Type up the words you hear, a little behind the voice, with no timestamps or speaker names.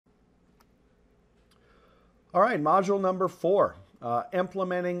All right, module number 4,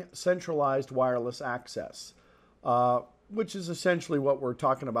 implementing centralized wireless access, which is essentially what we're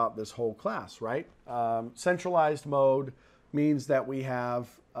talking about this whole class, right? Centralized mode means that we have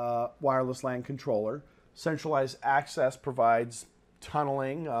a wireless LAN controller. Centralized access provides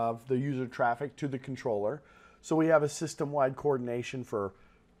tunneling of the user traffic to the controller. So we have a system-wide coordination for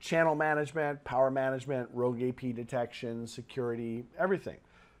channel management, power management, rogue AP detection, security, everything.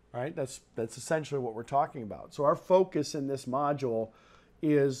 Right? That's essentially what we're talking about. So our focus in this module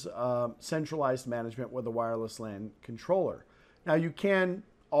is centralized management with a wireless LAN controller. Now you can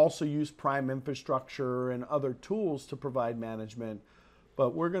also use prime infrastructure and other tools to provide management,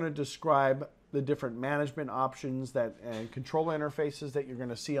 but we're going to describe the different management options and controller interfaces that you're going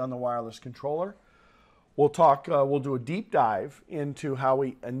to see on the wireless controller. We'll do a deep dive into how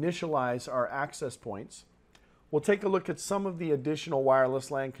we initialize our access points. We'll take a look at some of the additional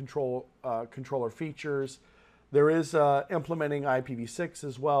wireless LAN controller features. There is implementing IPv6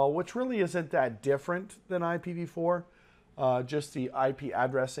 as well, which really isn't that different than IPv4. Just the IP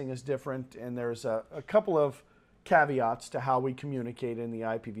addressing is different, and there's a couple of caveats to how we communicate in the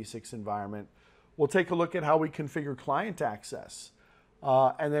IPv6 environment. We'll take a look at how we configure client access.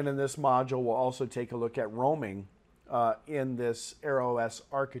 And then in this module, we'll also take a look at roaming in this ArrowS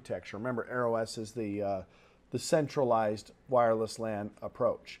architecture. Remember, ArrowS is the centralized wireless LAN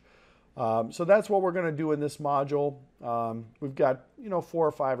approach. So that's what we're going to do in this module. We've got 4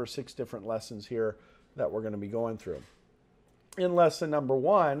 or 5 or 6 different lessons here that we're going to be going through. In lesson number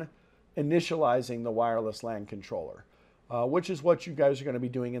 1, initializing the wireless LAN controller, which is what you guys are going to be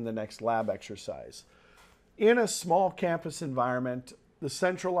doing in the next lab exercise. In a small campus environment, the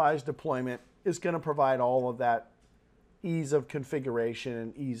centralized deployment is going to provide all of that ease of configuration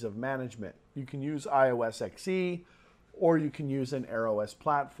and ease of management. You can use iOS XE or you can use an ArrowS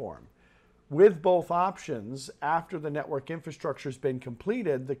platform. With both options, after the network infrastructure has been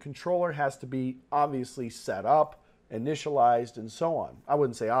completed, the controller has to be obviously set up, initialized, and so on. I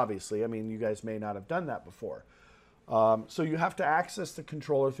wouldn't say obviously. I mean, you guys may not have done that before. So you have to access the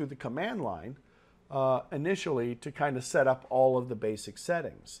controller through the command line initially to kind of set up all of the basic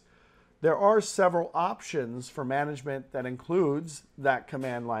settings. There are several options for management that includes that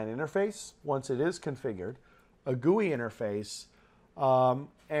command line interface once it is configured, a GUI interface,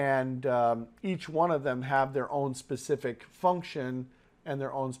 and each one of them have their own specific function and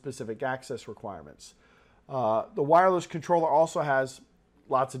their own specific access requirements. The wireless controller also has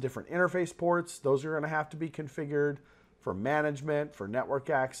lots of different interface ports. Those are going to have to be configured for management, for network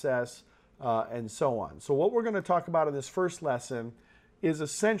access, and so on. So what we're going to talk about in this first lesson is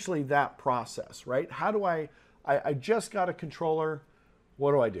essentially that process, right? How do I just got a controller,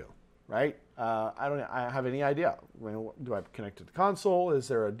 what do? Right? I don't have any idea. Do I connect to the console? Is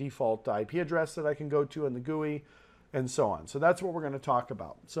there a default IP address that I can go to in the GUI? And so on. So that's what we're going to talk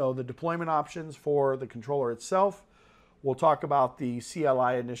about. So the deployment options for the controller itself. We'll talk about the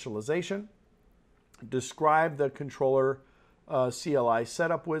CLI initialization, describe the controller CLI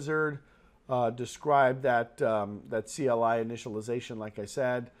setup wizard, describe that CLI initialization, like I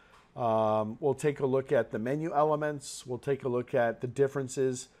said. We'll take a look at the menu elements. We'll take a look at the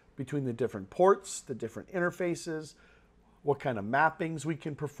differences between the different ports, the different interfaces, what kind of mappings we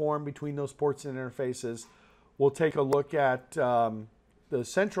can perform between those ports and interfaces. We'll take a look at the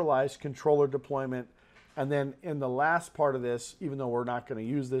centralized controller deployment. And then in the last part of this, even though we're not going to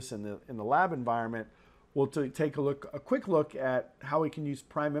use this in the lab environment, we'll take a quick look at how we can use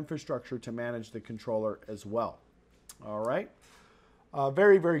prime infrastructure to manage the controller as well. All right.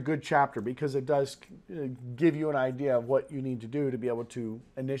 Very, very good chapter because it does give you an idea of what you need to do to be able to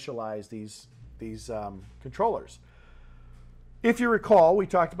initialize these controllers. If you recall, we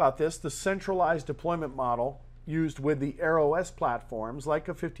talked about this, the centralized deployment model used with the ArrowS platforms like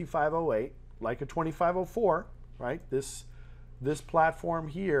a 5508, like a 2504, right? This platform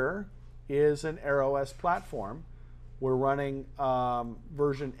here is an ArrowS platform. We're running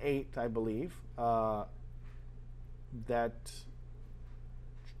version 8, I believe. That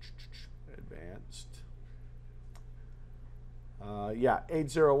advanced.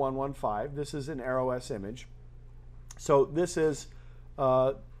 80115. This is an ArrowS image. So this is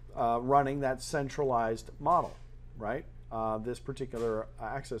running that centralized model, right? This particular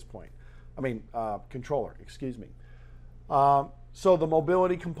access point. Controller, excuse me. So the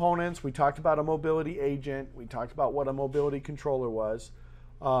mobility components, we talked about a mobility agent. We talked about what a mobility controller was.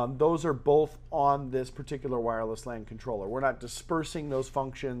 Those are both on this particular wireless LAN controller. We're not dispersing those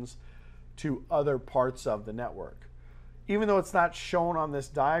functions to other parts of the network. Even though it's not shown on this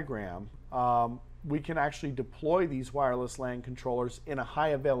diagram, we can actually deploy these wireless LAN controllers in a high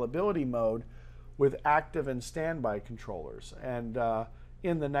availability mode with active and standby controllers. And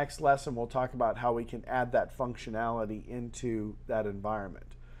in the next lesson, we'll talk about how we can add that functionality into that environment.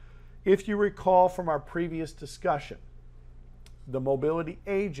 If you recall from our previous discussion, the mobility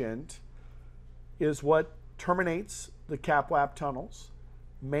agent is what terminates the CAPWAP tunnels,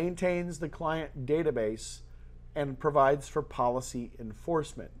 maintains the client database, and provides for policy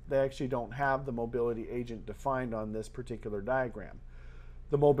enforcement. They actually don't have the mobility agent defined on this particular diagram.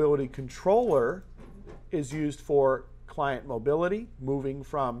 The mobility controller is used for client mobility, moving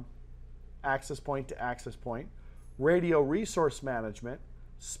from access point to access point, radio resource management,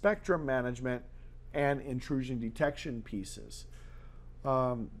 spectrum management, and intrusion detection pieces.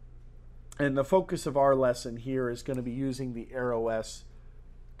 And the focus of our lesson here is going to be using the AirOS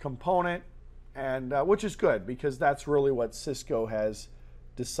component, and which is good because that's really what Cisco has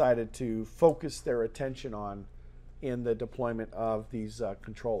decided to focus their attention on in the deployment of these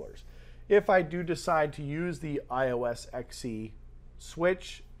controllers. If I do decide to use the iOS XE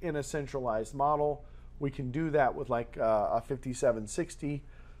switch in a centralized model, we can do that with like a 5760.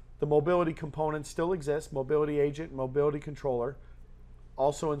 The mobility component still exists, mobility agent, mobility controller,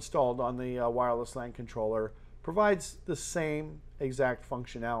 also installed on the wireless LAN controller, provides the same exact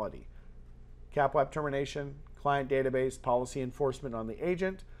functionality. CAPWAP termination, client database, policy enforcement on the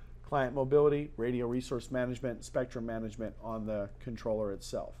agent, client mobility, radio resource management, spectrum management on the controller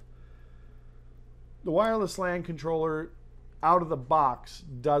itself. The wireless LAN controller out of the box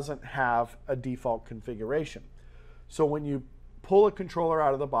doesn't have a default configuration. So when you pull a controller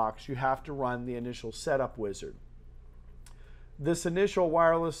out of the box, you have to run the initial setup wizard. This initial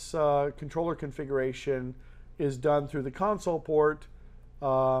wireless controller configuration is done through the console port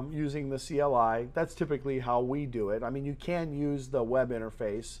using the CLI. That's typically how we do it. I mean, you can use the web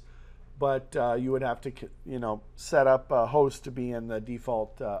interface, but you would have to, set up a host to be in the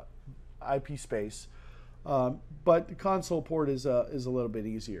default IP space. But the console port is a little bit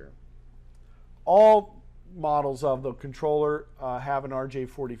easier. All models of the controller have an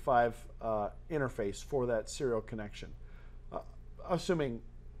RJ45 interface for that serial connection, assuming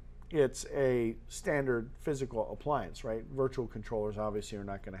it's a standard physical appliance, right? Virtual controllers obviously are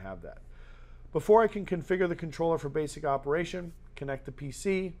not going to have that. Before I can configure the controller for basic operation, connect the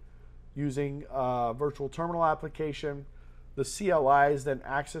PC using a virtual terminal application. The CLI is then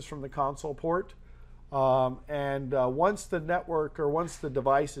accessed from the console port. Once the network or once the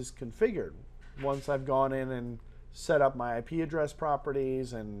device is configured, once I've gone in and set up my IP address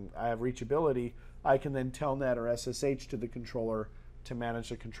properties and I have reachability, I can then telnet or SSH to the controller to manage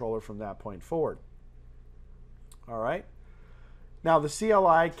the controller from that point forward. All right. Now the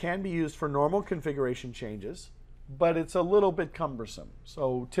CLI can be used for normal configuration changes, but it's a little bit cumbersome.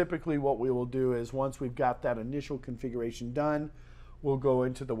 So typically what we will do is once we've got that initial configuration done, we'll go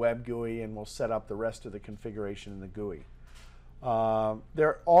into the web GUI and we'll set up the rest of the configuration in the GUI.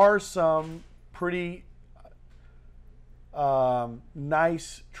 There are some pretty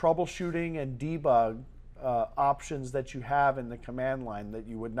nice troubleshooting and debug options that you have in the command line that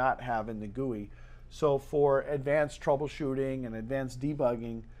you would not have in the GUI. So for advanced troubleshooting and advanced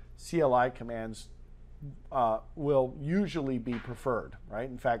debugging, CLI commands will usually be preferred, right?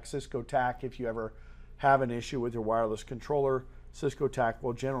 In fact, Cisco TAC, if you ever have an issue with your wireless controller, Cisco TAC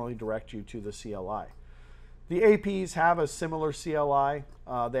will generally direct you to the CLI. The APs have a similar CLI.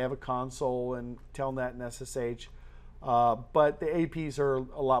 They have a console and telnet and SSH, but the APs are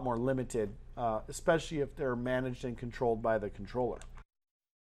a lot more limited, especially if they're managed and controlled by the controller.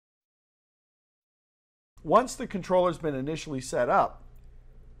 Once the controller's been initially set up,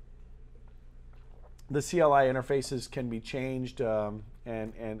 the CLI interfaces can be changed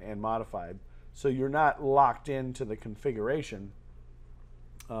and modified. So you're not locked into the configuration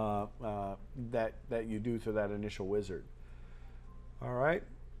that you do through that initial wizard. All right.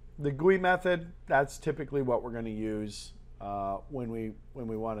 The GUI method, that's typically what we're going to use when we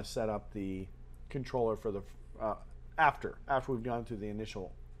want to set up the controller for the after we've gone through the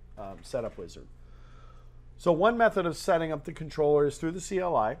initial setup wizard. So one method of setting up the controller is through the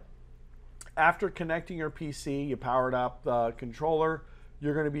CLI. After connecting your PC, you powered up the controller,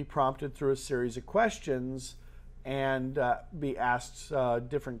 you're going to be prompted through a series of questions and be asked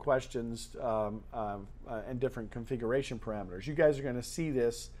different questions and different configuration parameters. You guys are going to see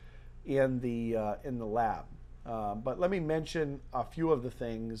this in the lab. But let me mention a few of the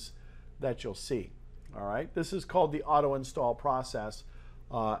things that you'll see. All right, this is called the auto install process.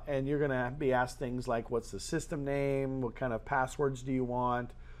 And you're going to be asked things like, what's the system name? What kind of passwords do you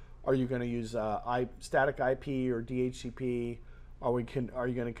want? Are you going to use static IP or DHCP? Are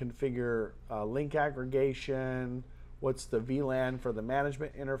you going to configure link aggregation? What's the VLAN for the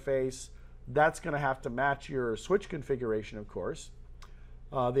management interface? That's going to have to match your switch configuration, of course.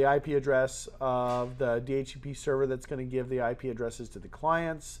 The IP address of the DHCP server that's going to give the IP addresses to the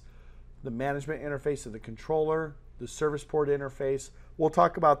clients, the management interface of the controller, the service port interface. We'll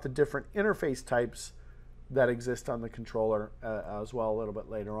talk about the different interface types that exist on the controller as well a little bit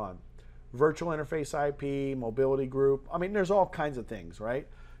later on. Virtual interface IP, mobility group. I mean, there's all kinds of things, right?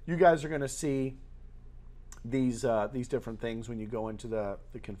 You guys are going to see these different things when you go into the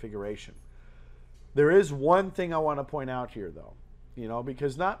configuration. There is one thing I want to point out here, though,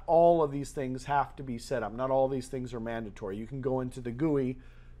 because not all of these things have to be set up. Not all these things are mandatory. You can go into the GUI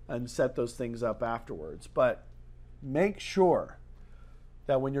and set those things up afterwards. But make sure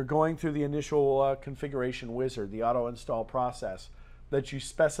that when you're going through the initial configuration wizard, the auto install process, that you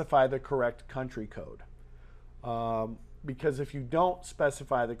specify the correct country code. Because if you don't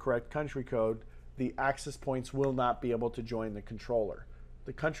specify the correct country code, the access points will not be able to join the controller.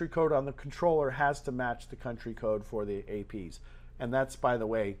 The country code on the controller has to match the country code for the APs. And that's, by the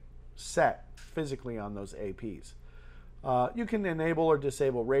way, set physically on those APs. You can enable or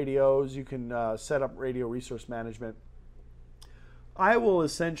disable radios. You can set up radio resource management. I will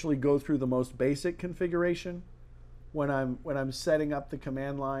essentially go through the most basic configuration when I'm setting up the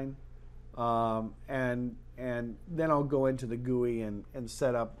command line, and then I'll go into the GUI and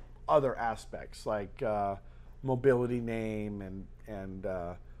set up other aspects like mobility name and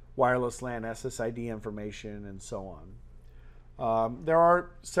wireless LAN SSID information and so on. There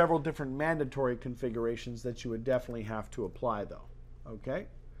are several different mandatory configurations that you would definitely have to apply, though. Okay,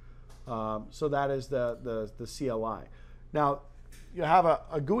 so that is the CLI. Now you have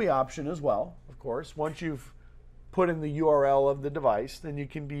a GUI option as well, of course. Once you've put in the URL of the device, then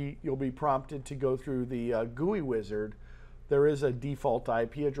you'll be prompted to go through the GUI wizard. There is a default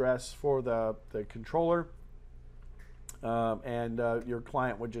IP address for the controller, and your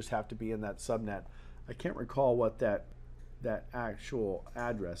client would just have to be in that subnet. I can't recall what that actual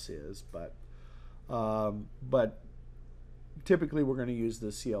address is, but typically we're going to use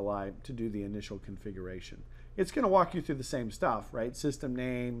the CLI to do the initial configuration. It's going to walk you through the same stuff, right? System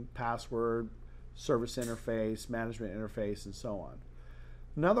name, password, service interface, management interface, and so on.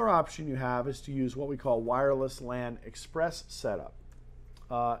 Another option you have is to use what we call wireless LAN express setup.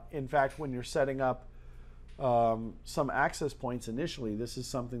 In fact, when you're setting up some access points initially, this is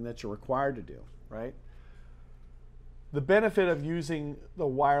something that you're required to do, right? The benefit of using the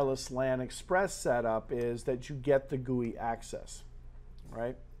wireless LAN express setup is that you get the GUI access,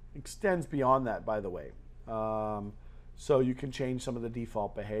 right? Extends beyond that, by the way. So you can change some of the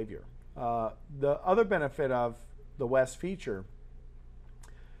default behavior. The other benefit of the WES feature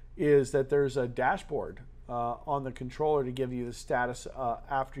is that there's a dashboard on the controller to give you the status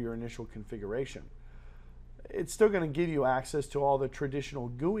after your initial configuration. It's still going to give you access to all the traditional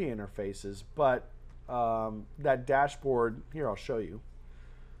GUI interfaces, but that dashboard, here I'll show you.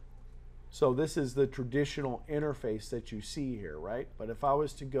 So this is the traditional interface that you see here, right? But if I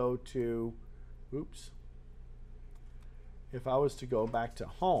was to go to, if I was to go back to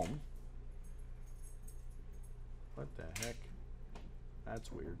home, what the heck?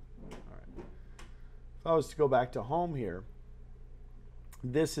 That's weird. All right. If I was to go back to home here,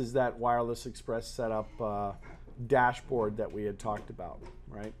 this is that wireless express setup dashboard that we had talked about,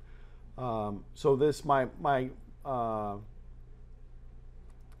 right? So this my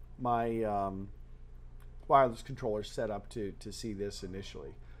wireless controller set up to see this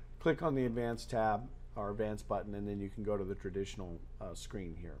initially. Click on the Advanced tab or Advanced button, and then you can go to the traditional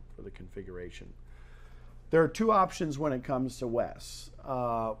screen here for the configuration. There are two options when it comes to WES,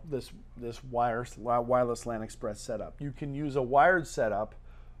 this wireless LAN Express setup. You can use a wired setup,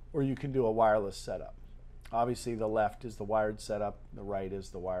 or you can do a wireless setup. Obviously, the left is the wired setup, the right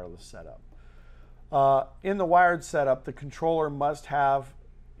is the wireless setup. In the wired setup, the controller must have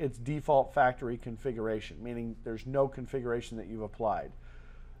its default factory configuration, meaning there's no configuration that you've applied.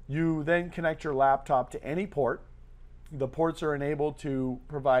 You then connect your laptop to any port. The ports are enabled to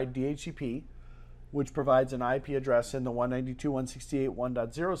provide DHCP, which provides an IP address in the 192.168.1.0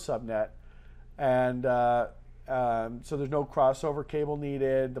 subnet. And so there's no crossover cable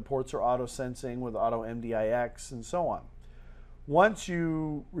needed. The ports are auto-sensing with auto MDIX and so on. Once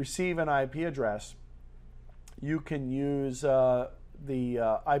you receive an IP address, you can use the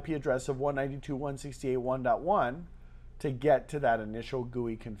IP address of 192.168.1.1 to get to that initial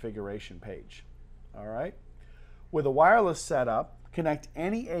GUI configuration page. All right. With a wireless setup, connect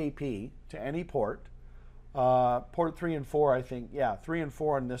any AP to any port. Port 3 and 4, I think, 3 and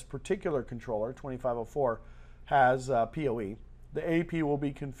 4 on this particular controller, 2504, has PoE. The AP will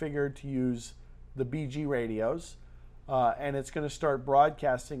be configured to use the BG radios. and it's going to start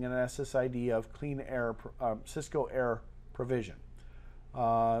broadcasting an SSID of clean air, Cisco air provision.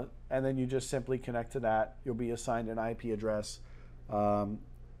 And then you just simply connect to that. You'll be assigned an IP address. There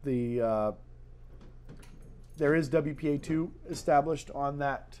is WPA2 established on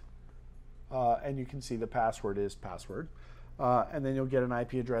that, and you can see the password is password. And then you'll get an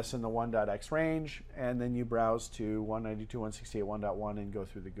IP address in the 1.x range, and then you browse to 192.168.1.1 and go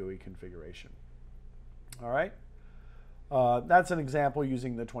through the GUI configuration. All right. That's an example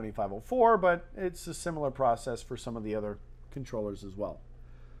using the 2504, but it's a similar process for some of the other controllers as well,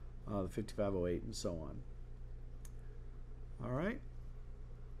 the 5508 and so on. All right.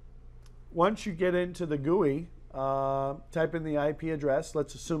 Once you get into the GUI, type in the IP address.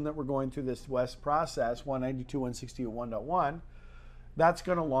 Let's assume that we're going through this WES process, 192.168.1.1. That's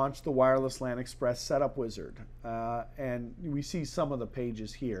going to launch the Wireless LAN Express Setup Wizard. And we see some of the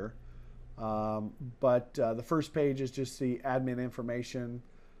pages here. But the first page is just the admin information.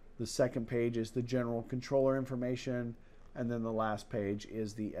 The second page is the general controller information. And then the last page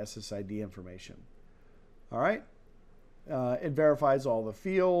is the SSID information. All right. It verifies all the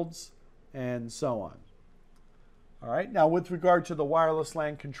fields and so on. All right. Now, with regard to the wireless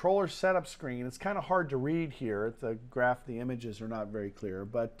LAN controller setup screen, it's kind of hard to read here. The graph, the images are not very clear,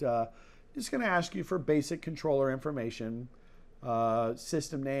 but it's going to ask you for basic controller information,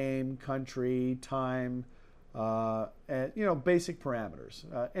 system name, country, time, and basic parameters,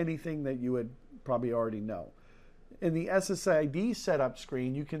 anything that you would probably already know. In the SSID setup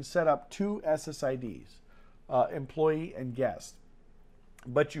screen, you can set up two SSIDs, employee and guest,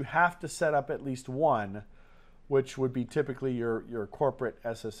 but you have to set up at least one, which would be typically your corporate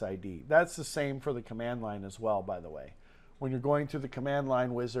SSID. That's the same for the command line as well, by the way. When you're going through the command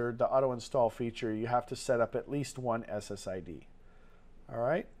line wizard, the auto install feature, you have to set up at least one SSID. All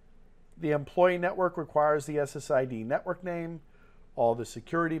right. The employee network requires the SSID network name, all the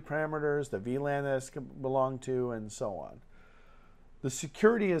security parameters, the VLAN that it's belong to, and so on. The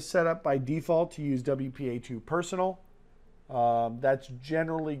security is set up by default to use WPA2 personal. That's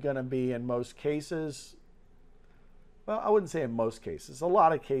generally going to be, in most cases, well, I wouldn't say in most cases. A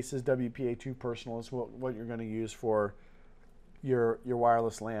lot of cases, WPA2 personal is what you're going to use for your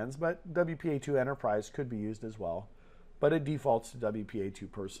wireless LANs, but WPA2 enterprise could be used as well, but it defaults to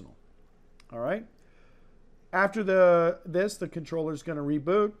WPA2 personal. All right. After the controller is going to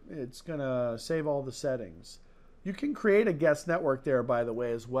reboot. It's going to save all the settings. You can create a guest network there, by the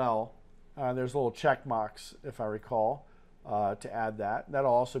way, as well. There's a little check box, if I recall, to add that.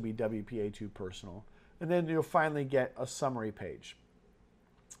 That'll also be WPA2 personal. And then you'll finally get a summary page.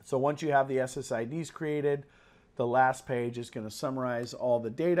 So once you have the SSIDs created, the last page is going to summarize all the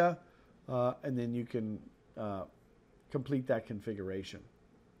data, and then you can complete that configuration.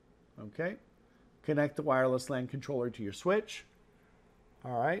 Okay? Connect the wireless LAN controller to your switch.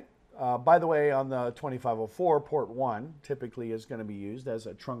 All right. By the way, on the 2504, port 1 typically is going to be used as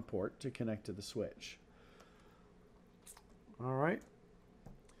a trunk port to connect to the switch. All right.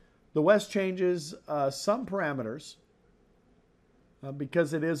 The WES changes some parameters.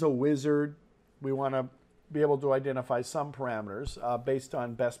 Because it is a wizard, we want to be able to identify some parameters based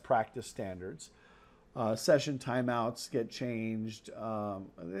on best practice standards. Session timeouts get changed.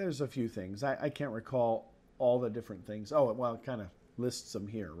 There's a few things. I can't recall all the different things. Oh, well, it kind of lists them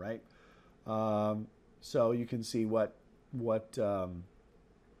here, right? So you can see what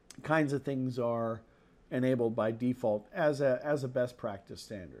kinds of things are enabled by default as a best practice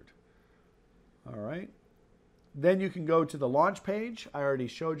standard. All right. Then you can go to the launch page. I already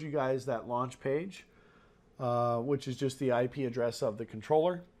showed you guys that launch page, which is just the IP address of the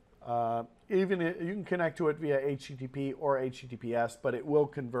controller. You can connect to it via HTTP or HTTPS, but it will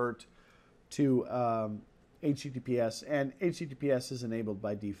convert to HTTPS, and HTTPS is enabled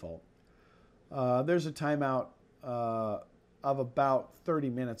by default. There's a timeout of about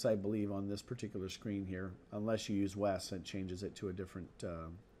 30 minutes, I believe, on this particular screen here, unless you use WES and changes it to a different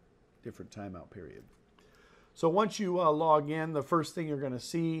timeout period. So once you log in, the first thing you're going to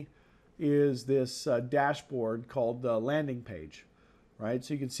see is this dashboard called the landing page, right?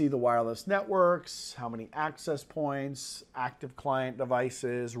 So you can see the wireless networks, how many access points, active client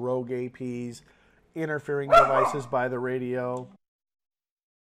devices, rogue APs, interfering devices by the radio.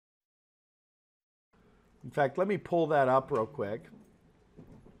 In fact, let me pull that up real quick.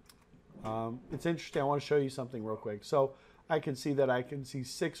 It's interesting. I want to show you something real quick. So I can see that I can see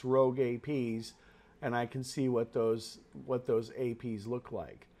 6 rogue APs, and I can see what those APs look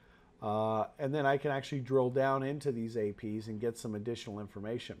like. And then I can actually drill down into these APs and get some additional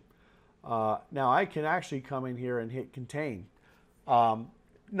information. Now I can actually come in here and hit contain.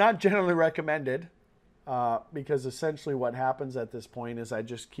 Not generally recommended, because essentially what happens at this point is I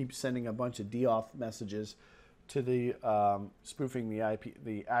just keep sending a bunch of DOF messages to the spoofing the IP,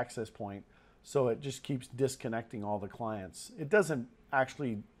 the access point, so it just keeps disconnecting all the clients. It doesn't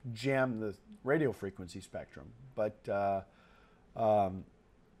actually jam the radio frequency spectrum, but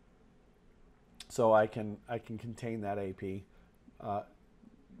so I can contain that AP. I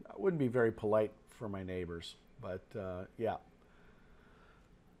wouldn't be very polite for my neighbors, but yeah.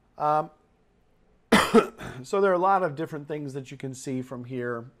 So there are a lot of different things that you can see from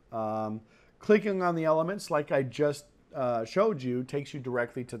here. Clicking on the elements, like I just showed you, takes you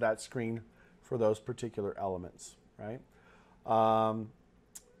directly to that screen for those particular elements, right?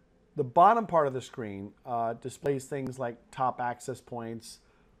 The bottom part of the screen displays things like top access points,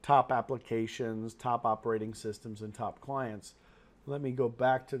 top applications, top operating systems, and top clients. Let me go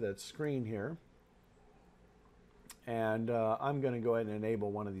back to that screen here. And I'm going to go ahead and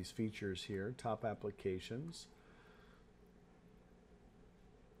enable one of these features here, top applications.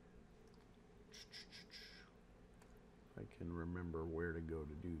 I can remember where to go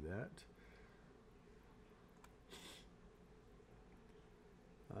to do that.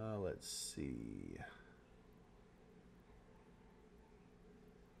 Let's see.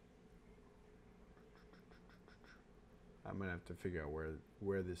 I'm going to have to figure out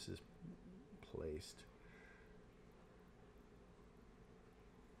where this is placed.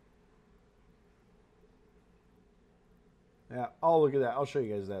 Yeah, I'll look at that. I'll show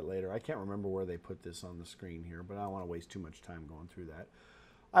you guys that later. I can't remember where they put this on the screen here, but I don't want to waste too much time going through that.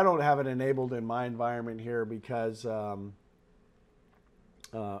 I don't have it enabled in my environment here because,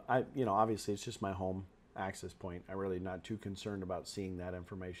 obviously it's just my home access point. I'm really not too concerned about seeing that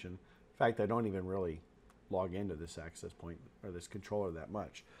information. In fact, I don't even really log into this access point or this controller that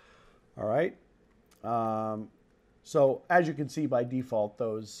much. All right. So as you can see by default,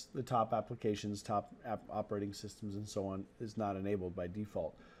 the top applications, top operating systems, and so on is not enabled by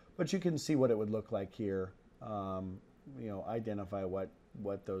default. But you can see what it would look like here. Identify what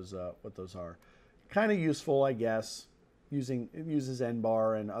those are. Kind of useful, I guess. It uses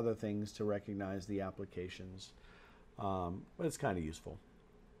NBAR and other things to recognize the applications, but it's kind of useful.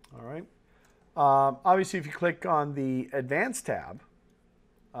 All right. Obviously, if you click on the Advanced tab,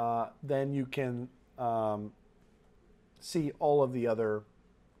 then you can see all of the other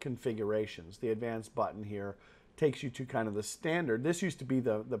configurations. The Advanced button here takes you to kind of the standard. This used to be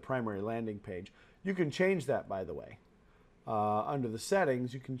the primary landing page. You can change that, by the way. Under the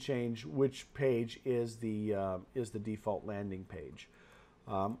settings, you can change which page is the default landing page.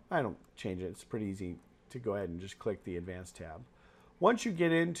 I don't change it. It's pretty easy to go ahead and just click the Advanced tab. Once you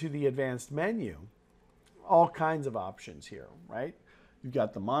get into the Advanced menu, all kinds of options here, right? You've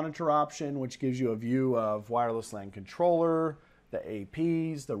got the monitor option, which gives you a view of wireless LAN controller, the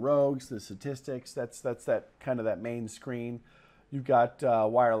APs, the rogues, the statistics. That's that kind of that main screen. You've got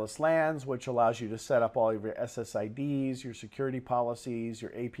wireless LANs, which allows you to set up all of your SSIDs, your security policies,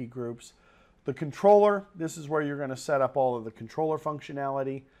 your AP groups. The controller, this is where you're going to set up all of the controller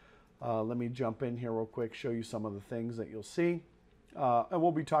functionality. Let me jump in here real quick, show you some of the things that you'll see. And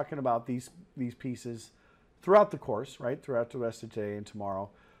we'll be talking about these pieces throughout the course, right? Throughout the rest of today and tomorrow.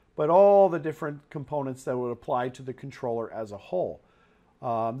 But all the different components that would apply to the controller as a whole.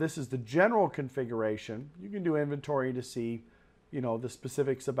 This is the general configuration. You can do inventory to see, the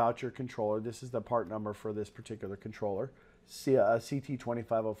specifics about your controller. This is the part number for this particular controller,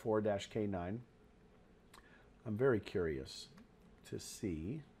 CT2504-K9. I'm very curious to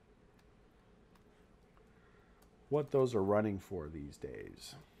see what those are running for these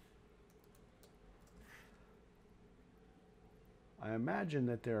days. I imagine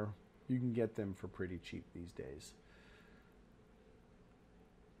that you can get them for pretty cheap these days.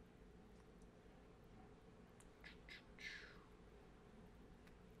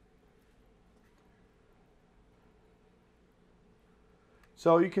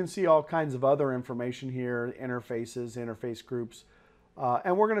 So you can see all kinds of other information here, interfaces, interface groups.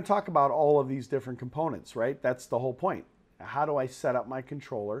 And we're going to talk about all of these different components, right? That's the whole point. How do I set up my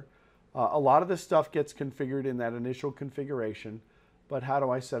controller? A lot of this stuff gets configured in that initial configuration, but how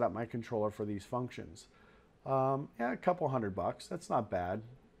do I set up my controller for these functions? Yeah, a couple $100. That's not bad.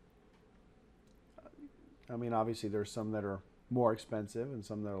 I mean, obviously there's some that are more expensive and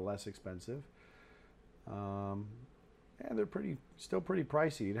some that are less expensive. And they're still pretty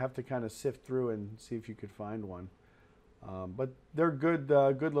pricey. You'd have to kind of sift through and see if you could find one. But they're good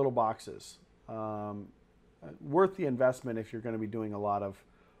little boxes. Worth the investment if you're going to be doing a lot of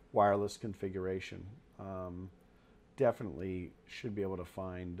wireless configuration. Definitely should be able to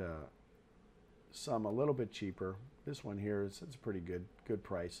find some a little bit cheaper. This one here is a pretty good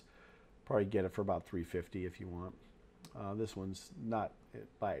price. Probably get it for about $350 if you want. This one's not,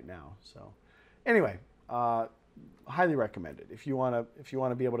 buy it now. So anyway, highly recommended if you want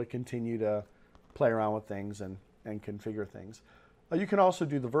to be able to continue to play around with things and configure things. You can also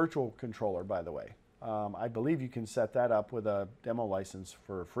do the virtual controller, by the way. I believe you can set that up with a demo license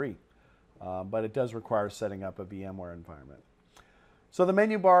for free, but it does require setting up a VMware environment. So the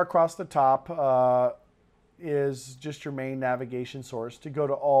menu bar across the top is just your main navigation source to go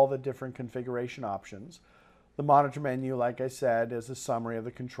to all the different configuration options. The monitor menu, like I said, is a summary of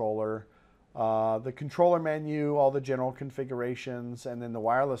the controller. The controller menu, all the general configurations, and then the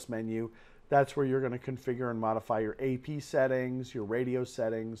wireless menu, that's where you're going to configure and modify your AP settings, your radio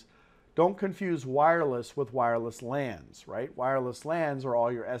settings. Don't confuse wireless with wireless LANs, right? Wireless LANs are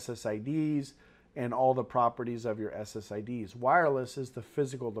all your SSIDs and all the properties of your SSIDs. Wireless is the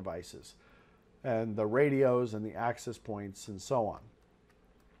physical devices and the radios and the access points and so on.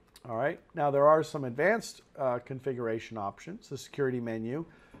 All right, now there are some advanced configuration options. The security menu,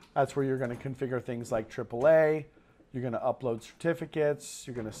 that's where you're going to configure things like AAA. You're going to upload certificates.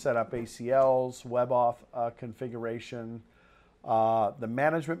 You're going to set up ACLs, WebAuth configuration. The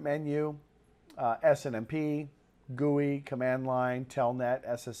management menu, SNMP, GUI, command line, telnet,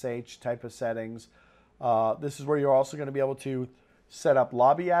 SSH type of settings. This is where you're also going to be able to set up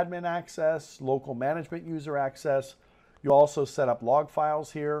lobby admin access, local management user access. You also set up log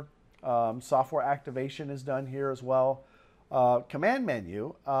files here. Software activation is done here as well. Command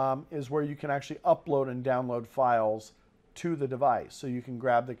menu is where you can actually upload and download files to the device. So you can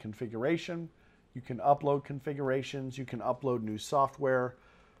grab the configuration, you can upload configurations, you can upload new software.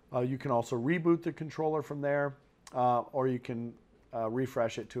 You can also reboot the controller from there, or you can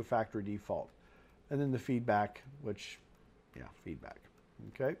refresh it to a factory default. And then the feedback, which, yeah, feedback,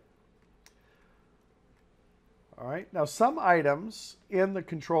 okay? All right, now some items in the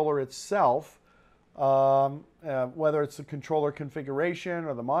controller itself, whether it's the controller configuration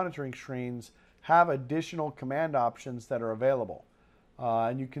or the monitoring screens, have additional command options that are available.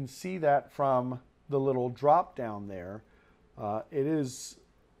 And you can see that from the little drop down there. It is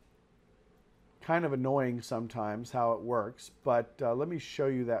kind of annoying sometimes how it works, but let me show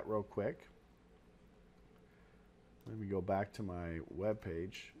you that real quick. Let me go back to my web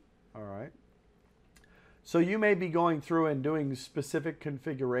page. All right. So you may be going through and doing specific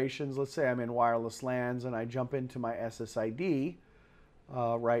configurations. Let's say I'm in wireless LANs and I jump into my SSID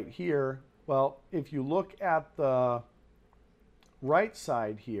right here. Well, if you look at the right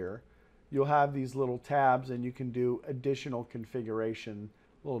side here, you'll have these little tabs and you can do additional configuration,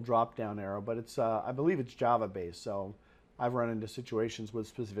 little drop-down arrow, but it's I believe it's Java-based, so I've run into situations with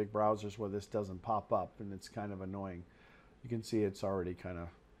specific browsers where this doesn't pop up and it's kind of annoying. You can see it's already kind of,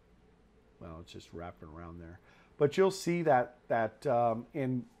 well, it's just wrapping around there. But you'll see that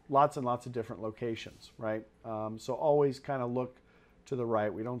in lots and lots of different locations, right? So always kind of look to the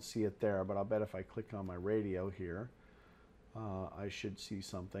right. We don't see it there, but I'll bet if I click on my radio here, I should see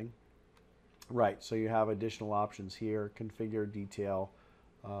something. Right, so you have additional options here, configure, detail.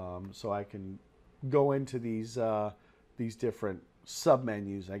 So I can go into these different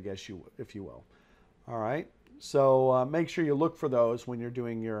submenus, I guess if you will. All right, so make sure you look for those when you're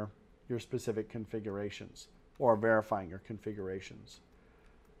doing your specific configurations or verifying your configurations.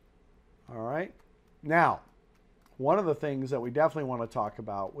 All right. Now, one of the things that we definitely want to talk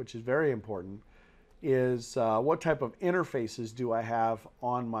about, which is very important, is what type of interfaces do I have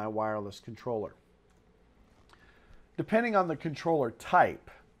on my wireless controller? Depending on the controller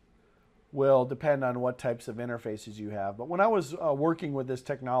type will depend on what types of interfaces you have. But when I was working with this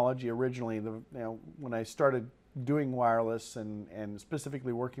technology originally, when I started doing wireless and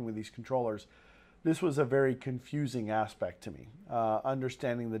specifically working with these controllers, this was a very confusing aspect to me,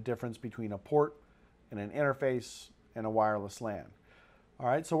 understanding the difference between a port and an interface and a wireless LAN. All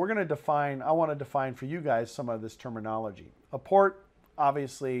right, so we're going to define, I want to define for you guys some of this terminology. A port,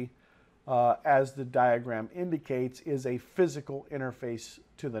 obviously, as the diagram indicates, is a physical interface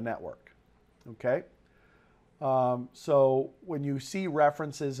to the network, okay? So when you see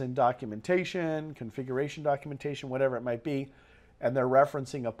references in documentation, configuration documentation, whatever it might be, and they're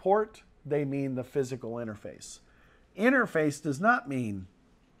referencing a port, they mean the physical interface. Interface does not mean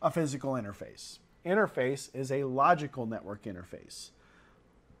a physical interface. Interface is a logical network interface.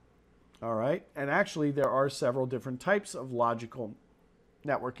 All right, and actually there are several different types of logical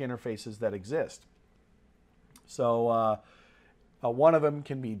network interfaces that exist. So one of them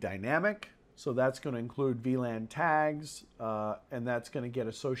can be dynamic. So that's going to include VLAN tags, and that's going to get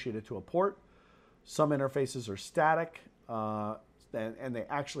associated to a port. Some interfaces are static, and they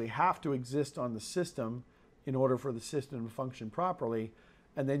actually have to exist on the system in order for the system to function properly.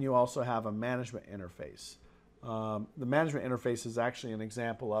 and then you also have a management interface. The management interface is actually an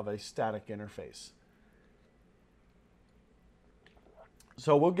example of a static interface.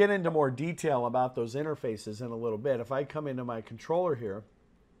 So we'll get into more detail about those interfaces in a little bit. If I come into my controller here,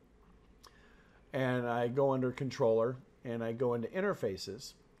 and I go under controller, and I go into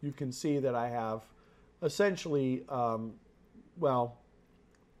interfaces, you can see that I have essentially, well,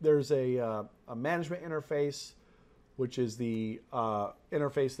 there's a management interface, which is the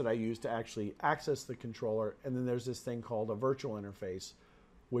interface that I use to actually access the controller. And then there's this thing called a virtual interface,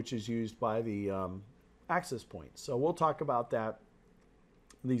 which is used by the access points. So we'll talk about that,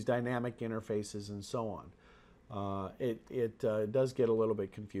 these dynamic interfaces and so on. It does get a little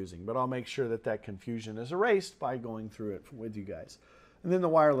bit confusing, but I'll make sure that that confusion is erased by going through it with you guys. And then the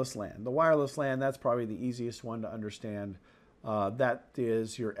wireless LAN. The wireless LAN, that's probably the easiest one to understand. That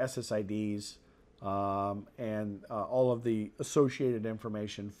is your SSIDs and all of the associated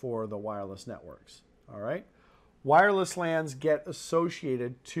information for the wireless networks. All right. Wireless LANs get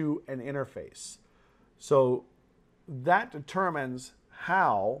associated to an interface. So that determines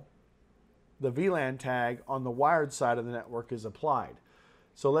how the VLAN tag on the wired side of the network is applied.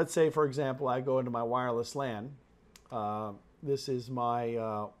 So let's say, for example, I go into my wireless LAN. This is my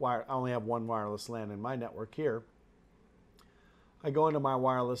I only have one wireless LAN in my network here. I go into my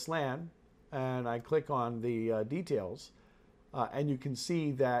wireless LAN and I click on the details, and you can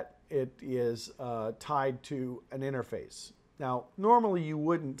see that it is tied to an interface. Now, normally you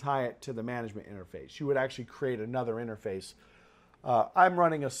wouldn't tie it to the management interface. You would actually create another interface. I'm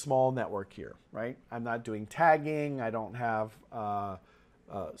running a small network here, right? I'm not doing tagging. I don't have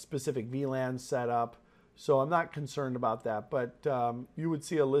specific VLAN set up. So I'm not concerned about that. But you would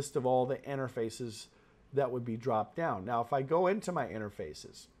see a list of all the interfaces that would be dropped down. Now, if I go into my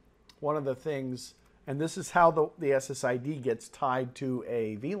interfaces, one of the things, and this is how the SSID gets tied to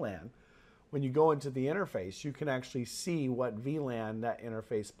a VLAN. When you go into the interface, you can actually see what VLAN that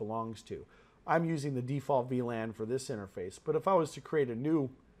interface belongs to. I'm using the default VLAN for this interface, but if I was to create a new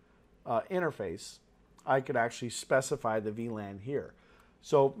interface, I could actually specify the VLAN here.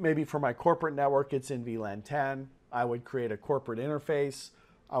 So maybe for my corporate network, it's in VLAN 10. I would create a corporate interface.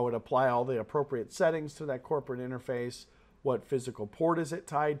 I would apply all the appropriate settings to that corporate interface. What physical port is it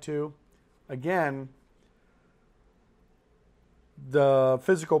tied to? Again, the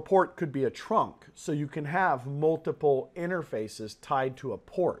physical port could be a trunk, so you can have multiple interfaces tied to a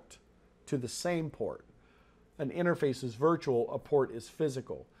port, to the same port. An interface is virtual, a port is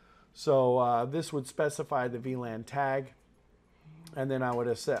physical. So this would specify the VLAN tag, and then I would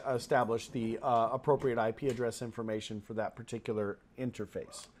establish the appropriate IP address information for that particular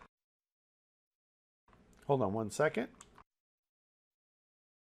interface. Hold on one second.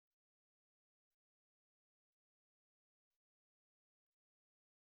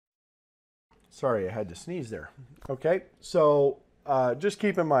 Sorry, I had to sneeze there. Okay, so just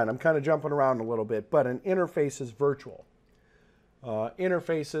keep in mind, I'm kind of jumping around a little bit, but an interface is virtual.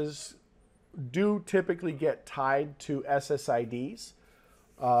 Interfaces do typically get tied to SSIDs,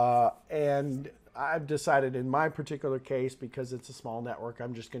 and I've decided in my particular case, because it's a small network,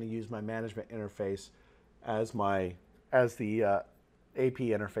 I'm just going to use my management interface as the AP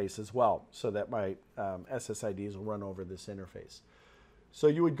interface as well, so that my SSIDs will run over this interface. So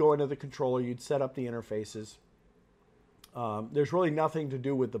you would go into the controller, you'd set up the interfaces. There's really nothing to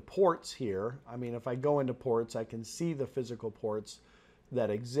do with the ports here. I mean, if I go into ports, I can see the physical ports that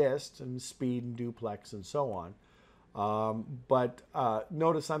exist, and speed and duplex and so on. But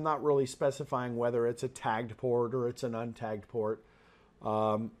notice I'm not really specifying whether it's a tagged port or it's an untagged port.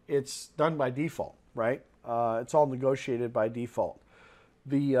 It's done by default, right? It's all negotiated by default.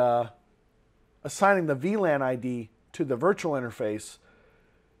 The assigning the VLAN ID to the virtual interface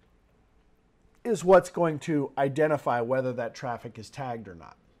is what's going to identify whether that traffic is tagged or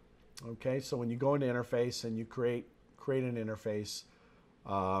not. Okay, so when you go into interface and you create an interface,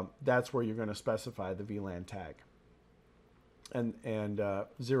 that's where you're going to specify the VLAN tag. And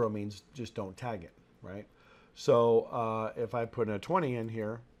 0 means just don't tag it, right? So if I put a 20 in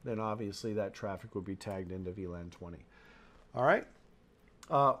here, then obviously that traffic would be tagged into VLAN 20. All right.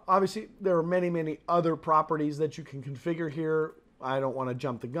 Obviously, there are many, many other properties that you can configure here. I don't want to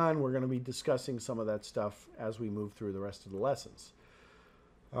jump the gun. We're going to be discussing some of that stuff as we move through the rest of the lessons.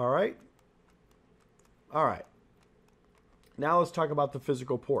 All right. All right. Now let's talk about the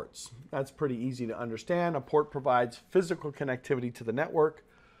physical ports. That's pretty easy to understand. A port provides physical connectivity to the network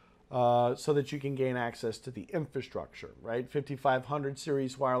so that you can gain access to the infrastructure, right? 5500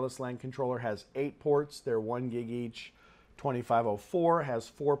 series wireless LAN controller has 8 ports. They're 1 gig each. 2504 has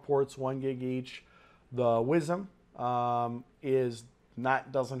 4 ports, 1 gig each. The WISM is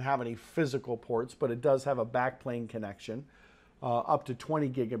doesn't have any physical ports, but it does have a backplane connection, up to 20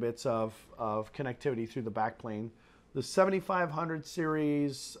 gigabits of connectivity through the backplane. The 7500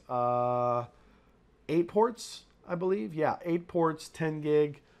 series, 8 ports, I believe. Yeah, 8 ports, 10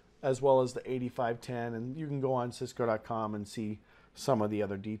 gig, as well as the 8510. And you can go on Cisco.com and see some of the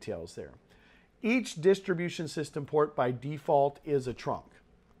other details there. Each distribution system port by default is a trunk.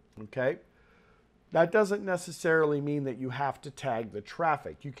 Okay? That doesn't necessarily mean that you have to tag the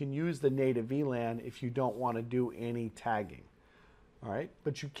traffic. You can use the native VLAN if you don't want to do any tagging. All right?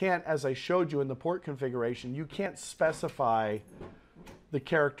 But you can't, as I showed you in the port configuration, you can't specify the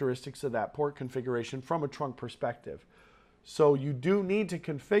characteristics of that port configuration from a trunk perspective. So you do need to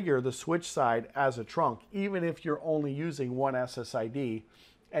configure the switch side as a trunk, even if you're only using one SSID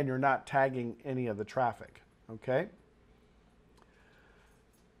and you're not tagging any of the traffic. Okay?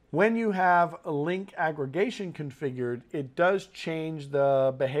 When you have a link aggregation configured, it does change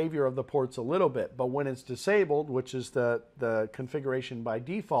the behavior of the ports a little bit. But when it's disabled, which is the configuration by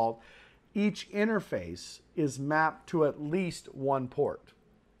default, each interface is mapped to at least one port.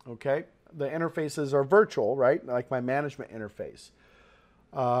 Okay? The interfaces are virtual, right? Like my management interface.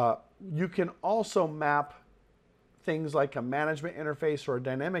 You can also map things like a management interface or a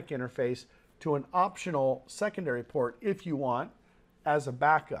dynamic interface to an optional secondary port if you want, as a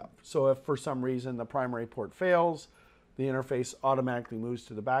backup. So if for some reason the primary port fails, the interface automatically moves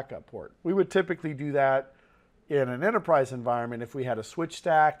to the backup port. We would typically do that in an enterprise environment. If we had a switch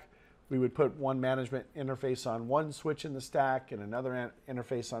stack, we would put one management interface on one switch in the stack and another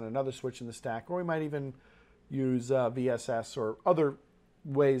interface on another switch in the stack, or we might even use VSS or other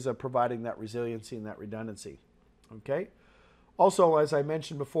ways of providing that resiliency and that redundancy. Okay? Also, as I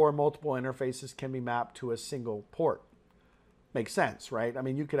mentioned before, multiple interfaces can be mapped to a single port. Makes sense, right? I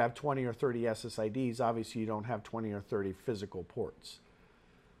mean, you could have 20 or 30 SSIDs. Obviously, you don't have 20 or 30 physical ports.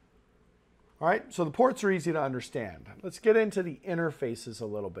 All right, so the ports are easy to understand. Let's get into the interfaces a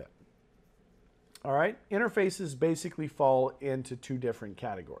little bit. All right, interfaces basically fall into two different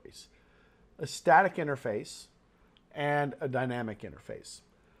categories: a static interface and a dynamic interface.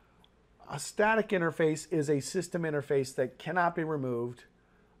 A static interface is a system interface that cannot be removed,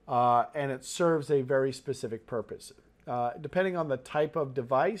 and it serves a very specific purpose. Depending on the type of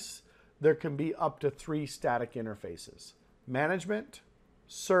device, there can be up to 3 static interfaces: management,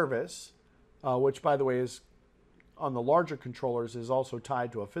 service, which by the way is on the larger controllers is also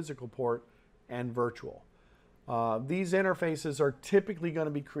tied to a physical port, and virtual. These interfaces are typically going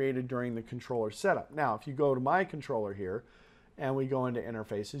to be created during the controller setup. Now, if you go to my controller here and we go into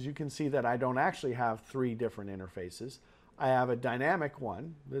interfaces, you can see that I don't actually have 3 different interfaces. I have a dynamic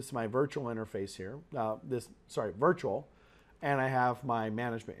one. This is my virtual interface here. Virtual. And I have my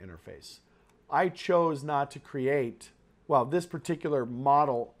management interface. I chose not to create, well, this particular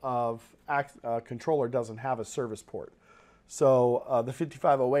model of controller doesn't have a service port. So the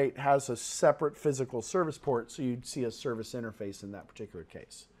 5508 has a separate physical service port, so you'd see a service interface in that particular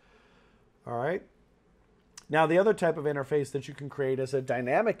case. All right. Now, the other type of interface that you can create is a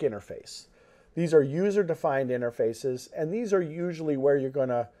dynamic interface. These are user-defined interfaces, and these are usually where you're going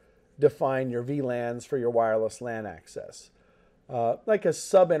to define your VLANs for your wireless LAN access. Like a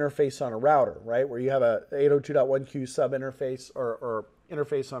sub-interface on a router, right? Where you have a 802.1q sub-interface or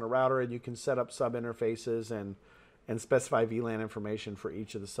interface on a router, and you can set up sub-interfaces and specify VLAN information for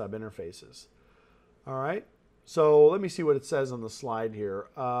each of the sub-interfaces. All right, so let me see what it says on the slide here.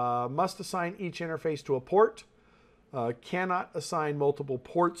 Must assign each interface to a port. Cannot assign multiple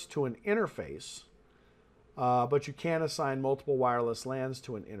ports to an interface, but you can assign multiple wireless LANs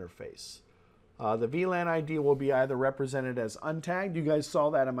to an interface. The VLAN ID will be either represented as untagged. You guys saw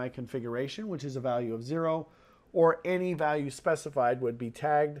that in my configuration, which is a value of 0, or any value specified would be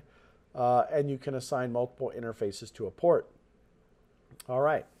tagged, and you can assign multiple interfaces to a port. All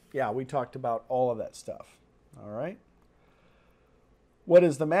right. Yeah, we talked about all of that stuff. All right. What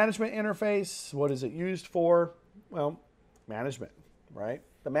is the management interface? What is it used for? Well, management, right?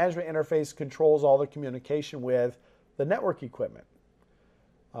 The management interface controls all the communication with the network equipment,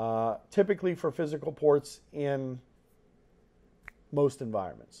 typically for physical ports in most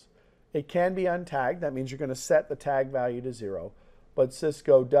environments. It can be untagged. That means you're going to set the tag value to 0, but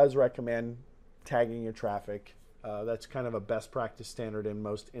Cisco does recommend tagging your traffic. That's kind of a best practice standard in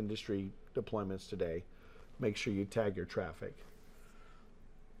most industry deployments today. Make sure you tag your traffic.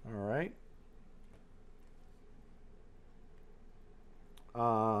 All right.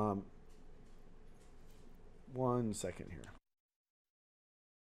 One second here.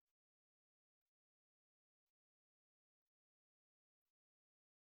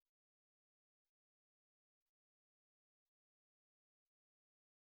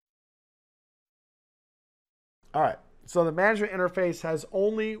 All right, so the management interface has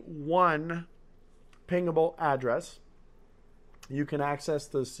only one pingable address. You can access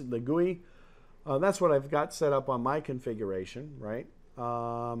the GUI. That's what I've got set up on my configuration, right?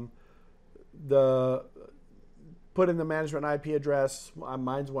 Put in the management IP address.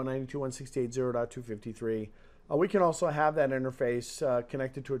 Mine's 192.168.0.253. We can also have that interface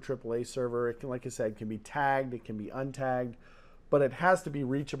connected to a AAA server. It can, like I said, can be tagged, it can be untagged, but it has to be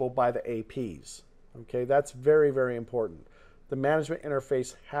reachable by the APs. Okay, that's very, very important. The management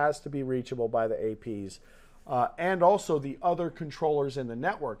interface has to be reachable by the APs and also the other controllers in the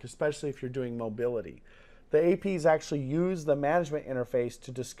network, especially if you're doing mobility. The APs actually use the management interface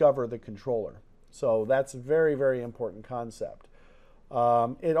to discover the controller. So that's a very, very important concept.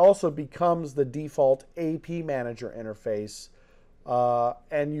 It also becomes the default AP manager interface,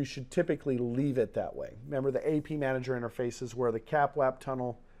 and you should typically leave it that way. Remember, the AP manager interface is where the CAP/WAP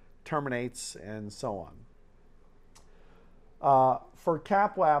tunnel terminates and so on. For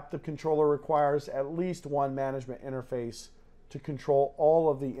CAP/WAP, the controller requires at least one management interface to control all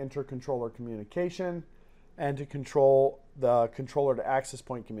of the inter-controller communication and to control the controller to access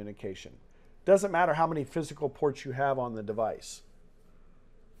point communication. Doesn't matter how many physical ports you have on the device.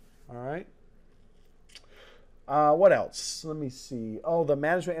 All right. What else? Let me see. Oh, the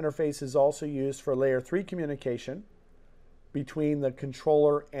management interface is also used for layer 3 communication between the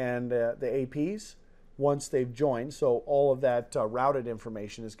controller and the APs once they've joined. So all of that routed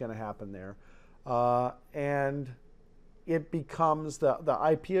information is going to happen there. And it becomes the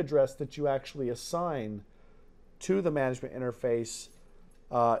IP address that you actually assign to the management interface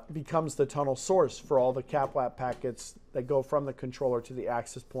becomes the tunnel source for all the CAP/WAP packets that go from the controller to the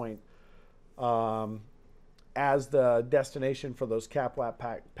access point as the destination for those CAP/WAP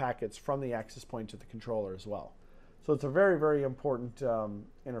packets from the access point to the controller as well. So it's a very, very important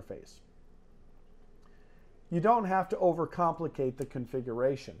interface. You don't have to overcomplicate the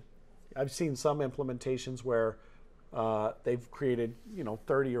configuration. I've seen some implementations where they've created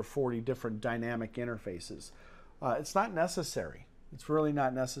 30 or 40 different dynamic interfaces. It's not necessary. It's really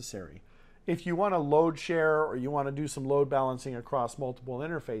not necessary. If you want to load share or you want to do some load balancing across multiple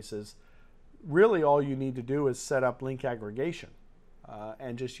interfaces, really all you need to do is set up link aggregation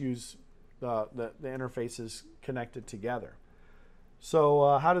and just use the interfaces connected together.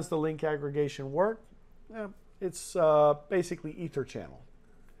 So how does the link aggregation work? It's basically Ether channel.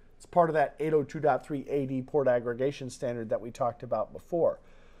 It's part of that 802.3 AD port aggregation standard that we talked about before.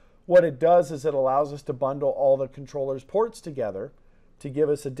 What it does is it allows us to bundle all the controller's ports together to give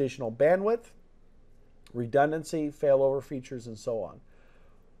us additional bandwidth, redundancy, failover features, and so on.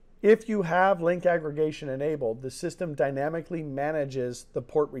 If you have link aggregation enabled, the system dynamically manages the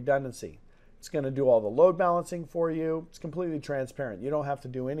port redundancy. It's going to do all the load balancing for you. It's completely transparent. You don't have to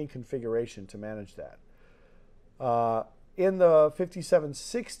do any configuration to manage that. In the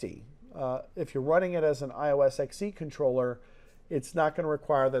 5760, if you're running it as an iOS XE controller, it's not going to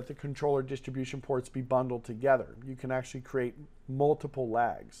require that the controller distribution ports be bundled together. You can actually create multiple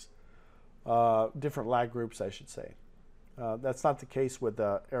lags, different lag groups, I should say. That's not the case with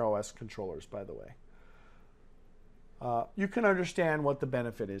the AirOS controllers, by the way. You can understand what the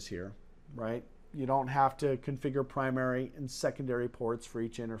benefit is here, right? You don't have to configure primary and secondary ports for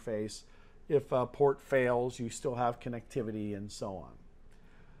each interface. If a port fails, you still have connectivity and so on.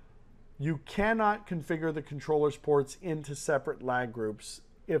 You cannot configure the controller's ports into separate lag groups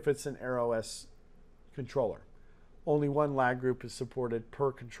if it's an AirOS controller. Only one lag group is supported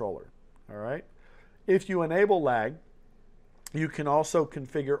per controller, all right? If you enable lag, you can also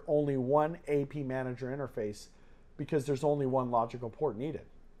configure only one AP manager interface because there's only one logical port needed,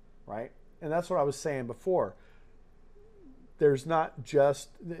 right? And that's what I was saying before. There's no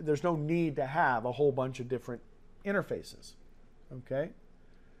need to have a whole bunch of different interfaces, okay?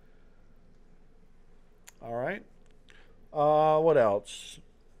 All right. What else?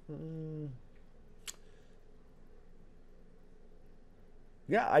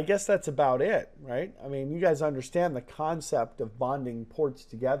 Yeah, I guess that's about it, right? I mean, you guys understand the concept of bonding ports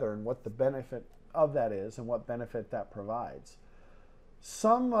together and what the benefit of that is and what benefit that provides.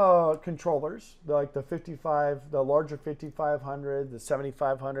 Some controllers, like the larger 5500, the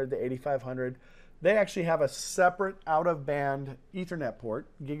 7500, the 8500, they actually have a separate out-of-band Ethernet port,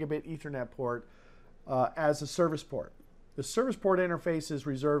 gigabit Ethernet port, as a service port. The service port interface is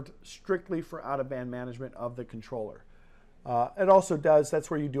reserved strictly for out-of-band management of the controller. It also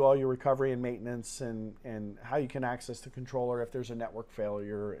that's where you do all your recovery and maintenance and how you can access the controller if there's a network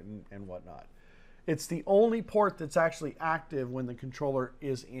failure and whatnot. It's the only port that's actually active when the controller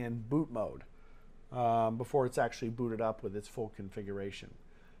is in boot mode before it's actually booted up with its full configuration.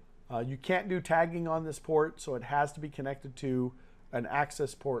 You can't do tagging on this port, so it has to be connected to an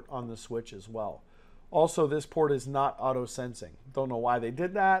access port on the switch as well. Also, this port is not auto-sensing. Don't know why they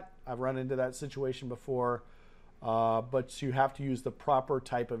did that. I've run into that situation before, but you have to use the proper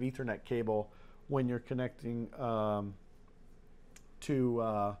type of Ethernet cable when you're connecting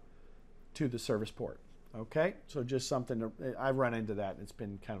to the service port. Okay, so just something I've run into that. It's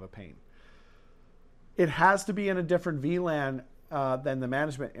been kind of a pain. It has to be in a different VLAN than the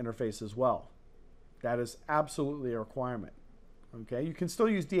management interface as well. That is absolutely a requirement. Okay, you can still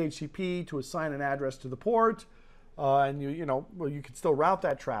use DHCP to assign an address to the port, and you can still route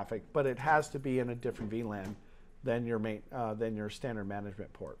that traffic, but it has to be in a different VLAN than your standard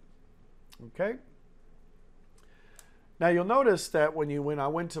management port. Okay. Now you'll notice that when I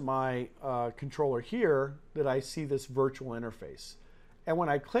went to my controller here, that I see this virtual interface, and when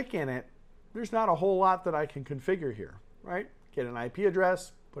I click in it, there's not a whole lot that I can configure here, right? Get an IP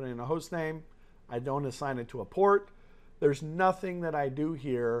address, put in a host name. I don't assign it to a port. There's nothing that I do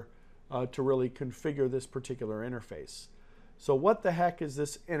here to really configure this particular interface. So what the heck is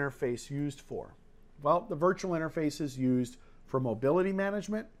this interface used for? Well, the virtual interface is used for mobility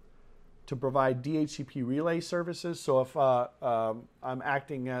management, to provide DHCP relay services. So if I'm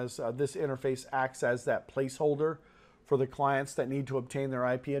acting as, this interface acts as that placeholder for the clients that need to obtain their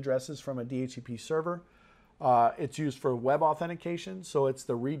IP addresses from a DHCP server. It's used for web authentication, so it's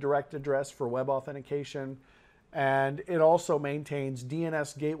the redirect address for web authentication. And it also maintains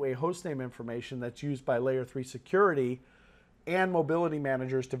DNS gateway hostname information that's used by Layer 3 security and mobility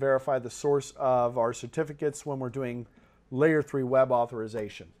managers to verify the source of our certificates when we're doing Layer 3 web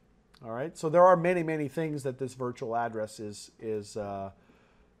authorization. All right, so there are many, many things that this virtual address is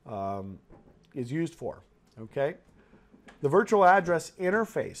used for. Okay. The virtual address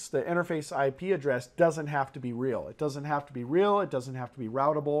interface, the interface IP address, doesn't have to be real. It doesn't have to be real. It doesn't have to be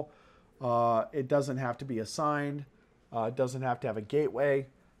routable. It doesn't have to be assigned. It doesn't have to have a gateway.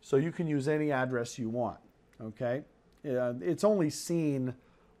 So you can use any address you want. Okay? It's only seen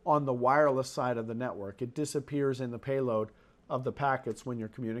on the wireless side of the network. It disappears in the payload of the packets when you're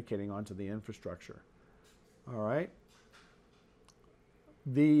communicating onto the infrastructure. All right?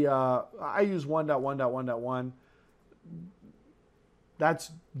 I use 1.1.1.1.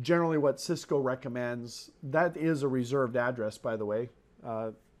 That's generally what Cisco recommends. That is a reserved address, by the way.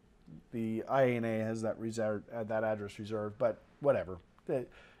 The IANA has that address reserved, but whatever.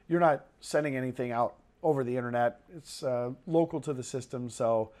 You're not sending anything out over the internet. It's local to the system,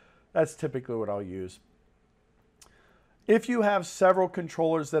 so that's typically what I'll use. If you have several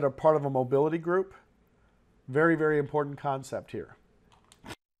controllers that are part of a mobility group, very, very important concept here.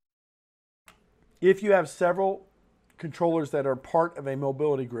 If you have several controllers that are part of a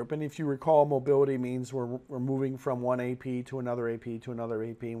mobility group, and if you recall, mobility means we're moving from one AP to another AP to another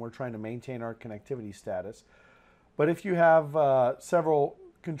AP, and we're trying to maintain our connectivity status. But if you have several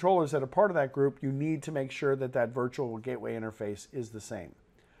controllers that are part of that group, you need to make sure that that virtual gateway interface is the same.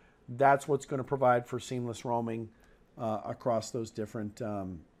 That's what's going to provide for seamless roaming across those different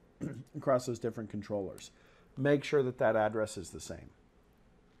controllers. Make sure that that address is the same.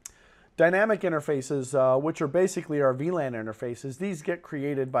 Dynamic interfaces, which are basically our VLAN interfaces, these get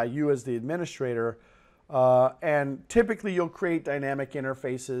created by you as the administrator, and typically you'll create dynamic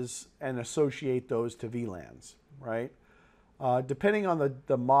interfaces and associate those to VLANs, right? Depending on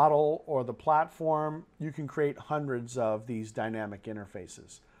the model or the platform, you can create hundreds of these dynamic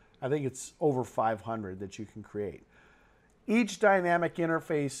interfaces. I think it's over 500 that you can create. Each dynamic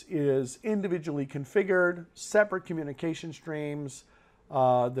interface is individually configured, separate communication streams,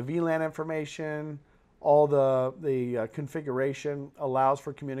 the VLAN information, all the configuration allows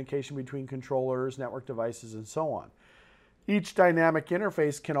for communication between controllers, network devices, and so on. Each dynamic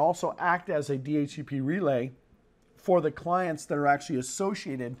interface can also act as a DHCP relay for the clients that are actually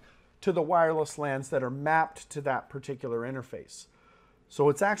associated to the wireless LANs that are mapped to that particular interface. So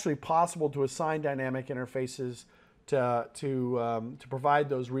it's actually possible to assign dynamic interfaces to provide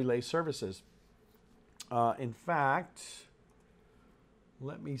those relay services. In fact,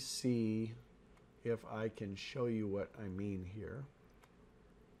 let me see if I can show you what I mean here.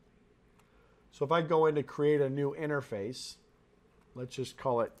 So if I go in to create a new interface, let's just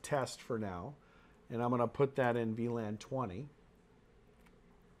call it test for now, and I'm going to put that in VLAN 20.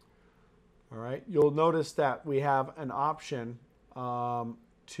 All right, you'll notice that we have an option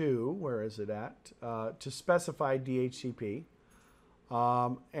where is it at? To specify DHCP.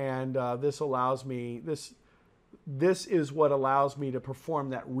 This allows me, this is what allows me to perform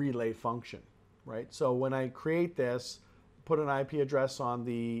that relay function, right? So when I create this, put an IP address on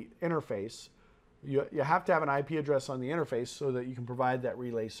the interface, You have to have an IP address on the interface so that you can provide that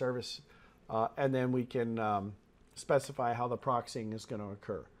relay service, and then we can specify how the proxying is going to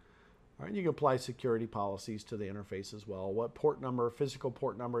occur. All right, you can apply security policies to the interface as well. What port number, physical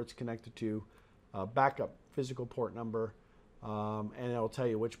port number it's connected to, backup physical port number, and it'll tell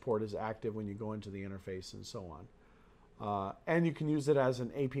you which port is active when you go into the interface and so on. And you can use it as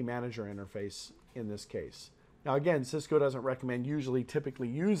an AP manager interface in this case. Now again, Cisco doesn't recommend typically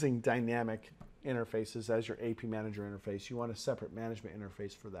using dynamic interfaces as your AP manager interface. You want a separate management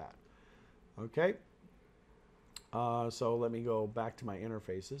interface for that. Okay. So let me go back to my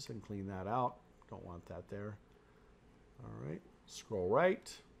interfaces and clean that out. Don't want that there. All right. Scroll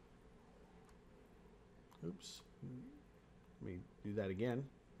right. Oops. Let me do that again.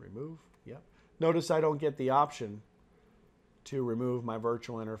 Remove. Yep. Notice I don't get the option to remove my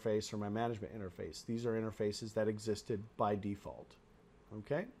virtual interface or my management interface. These are interfaces that existed by default.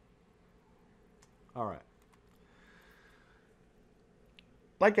 Okay? All right.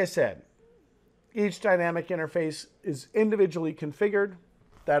 Like I said, each dynamic interface is individually configured.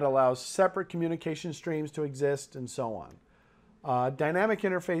 That allows separate communication streams to exist and so on. Dynamic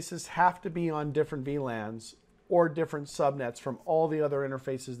interfaces have to be on different VLANs or different subnets from all the other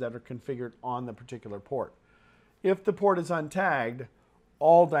interfaces that are configured on the particular port. If the port is untagged,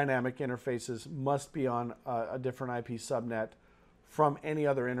 all dynamic interfaces must be on a different IP subnet from any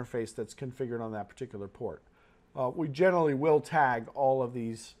other interface that's configured on that particular port. We generally will tag all of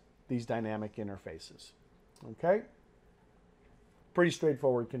these dynamic interfaces. Okay? Pretty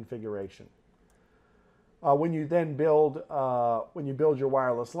straightforward configuration. When you then build your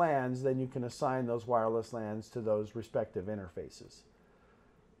wireless LANs, then you can assign those wireless LANs to those respective interfaces.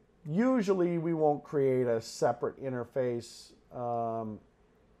 Usually we won't create a separate interface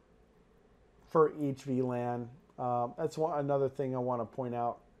for each VLAN. That's another thing I want to point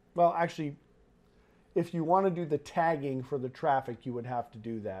out. Well, actually, if you want to do the tagging for the traffic, you would have to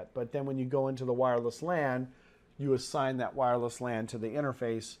do that. But then when you go into the wireless LAN, you assign that wireless LAN to the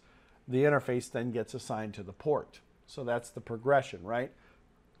interface. The interface then gets assigned to the port. So that's the progression, right?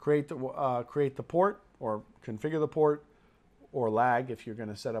 Create the port or configure the port, or lag if you're going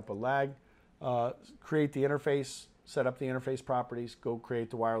to set up a lag. Create the interface, set up the interface properties, go create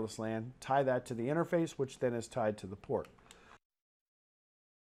the wireless LAN, tie that to the interface, which then is tied to the port.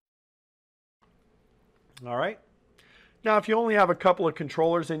 All right. Now, if you only have a couple of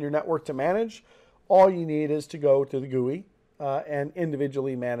controllers in your network to manage, all you need is to go to the GUI and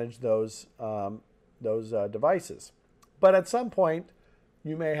individually manage those devices. But at some point,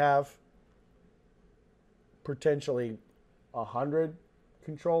 you may have potentially 100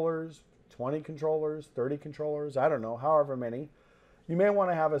 controllers, 20 controllers, 30 controllers, I don't know, however many. You may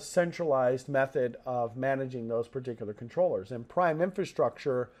want to have a centralized method of managing those particular controllers, and prime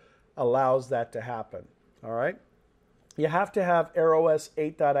infrastructure allows that to happen. All right? You have to have AirOS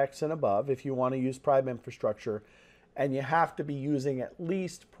 8.x and above if you want to use prime infrastructure, and you have to be using at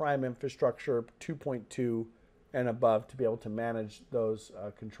least prime infrastructure 2.2 and above to be able to manage those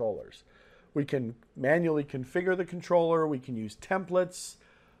controllers. We can manually configure the controller. We can use templates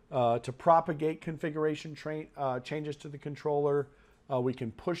to propagate configuration changes to the controller. We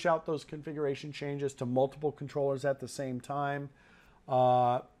can push out those configuration changes to multiple controllers at the same time. We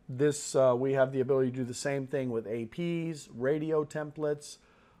have the ability to do the same thing with APs, radio templates,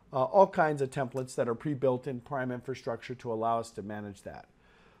 all kinds of templates that are pre-built in prime infrastructure to allow us to manage that.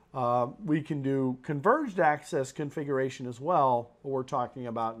 We can do converged access configuration as well. What we're talking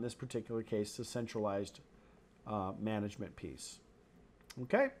about in this particular case, the centralized management piece.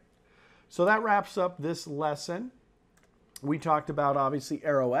 Okay, so that wraps up this lesson. We talked about obviously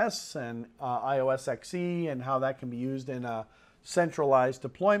AirOS and iOS XE and how that can be used in a centralized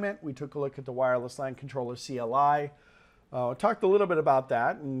deployment. We took a look at the wireless LAN controller CLI. Talked a little bit about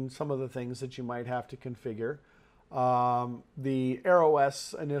that and some of the things that you might have to configure. The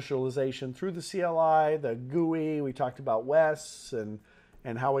AirOS initialization through the CLI, the GUI, we talked about WES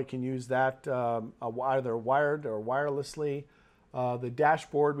and how we can use that either wired or wirelessly. The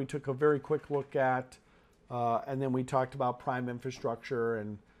dashboard we took a very quick look at, and then we talked about prime infrastructure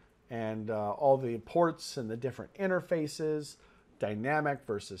and all the ports and the different interfaces, dynamic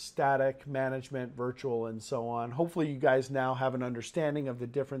versus static, management, virtual, and so on. Hopefully you guys now have an understanding of the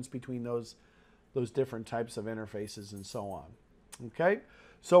difference between those different types of interfaces and so on. Okay,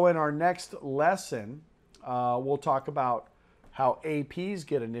 so in our next lesson, we'll talk about how APs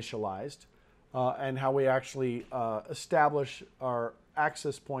get initialized and how we actually establish our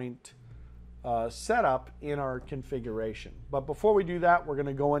access point setup in our configuration. But before we do that, we're going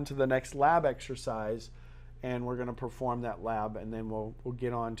to go into the next lab exercise and we're going to perform that lab, and then we'll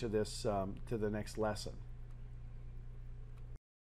get on to this to the next lesson.